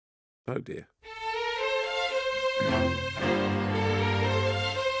Oh, dear.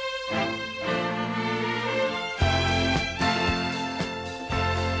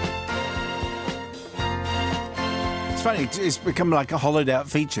 It's funny, it's become like a hollowed out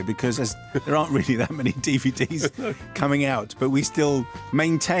feature because there aren't really that many DVDs coming out, but we still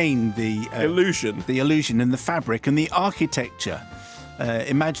maintain the illusion and the fabric and the architecture,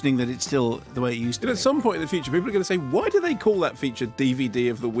 imagining that it's still the way it used to be. At some point in the future, people are going to say, why do they call that feature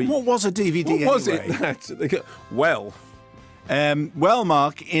DVD of the week? What was a DVD What was anyway? it that? They go, well... Well,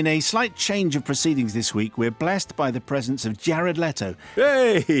 Mark, in a slight change of proceedings this week, we're blessed by the presence of Jared Leto,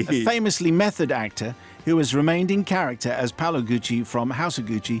 hey! a famously method actor who has remained in character as Paolo Gucci from House of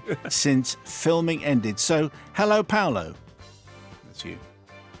Gucci since filming ended. So, hello, Paolo. That's you.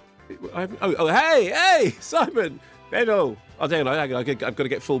 Hey, Simon! Hello. Oh, hang on, I've got to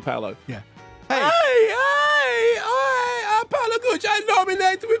get full Paolo. Yeah. Hey, I'm Paolo Gucci. I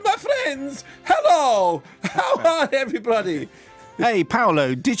nominate with my friends. Hello. How are everybody? Hey,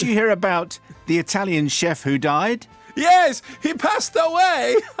 Paolo, did you hear about the Italian chef who died? Yes, he passed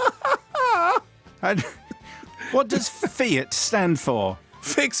away. And what does Fiat stand for?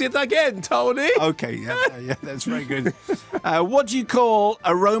 Fix it again, Tony. Okay, yeah, that's very good. What do you call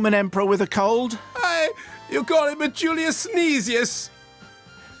a Roman emperor with a cold? You call him a Julius Sneesius.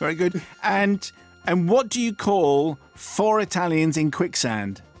 Very good. And what do you call 4 Italians in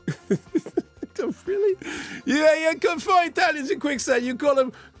quicksand? Really? Yeah, you call 4 Italians in quicksand. You call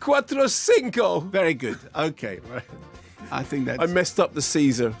them Quattro Cinco. Very good. Okay, right. I think that's... I messed up the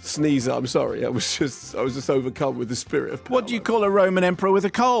sneezer. I'm sorry. I was just overcome with the spirit of power. What do you call a Roman emperor with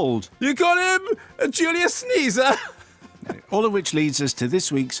a cold? You call him a Julius Sneezer. All of which leads us to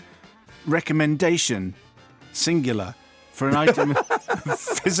this week's recommendation, singular, for an item of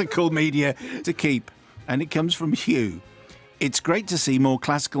physical media to keep. And it comes from Hugh. It's great to see more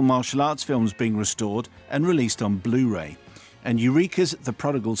classical martial arts films being restored and released on Blu-ray. And Eureka's The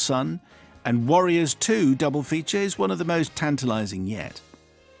Prodigal Son and Warriors 2 double feature is one of the most tantalising yet.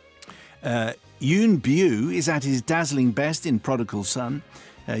 Yoon Bu is at his dazzling best in Prodigal Son.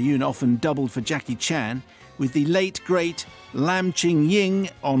 Yoon often doubled for Jackie Chan, with the late, great Lam Ching-ying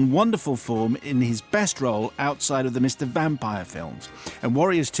on wonderful form in his best role outside of the Mr. Vampire films. And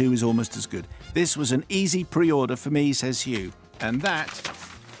Warriors 2 is almost as good. This was an easy pre-order for me, says Hugh. And that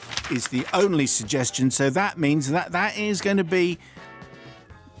is the only suggestion, so that means that is going to be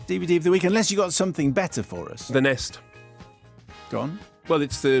DVD of the week, unless you got something better for us. The Nest. Go on. Well,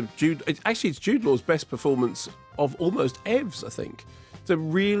 it's Jude Law's best performance of almost Evs, I think. It's a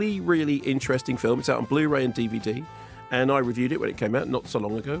really, really interesting film. It's out on Blu-ray and DVD, and I reviewed it when it came out not so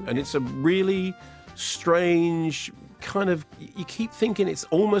long ago. And it's a really strange kind of. You keep thinking it's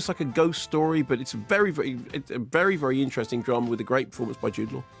almost like a ghost story, but it's a very, very interesting drama with a great performance by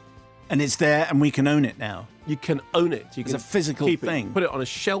Jude Law. And it's there, and we can own it now. You can own it. It's a physical thing. Put it on a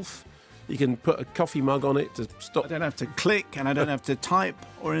shelf. You can put a coffee mug on it to stop. I don't have to click, and I don't have to type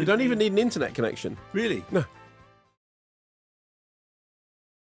or anything. You don't even need an internet connection. Really? No.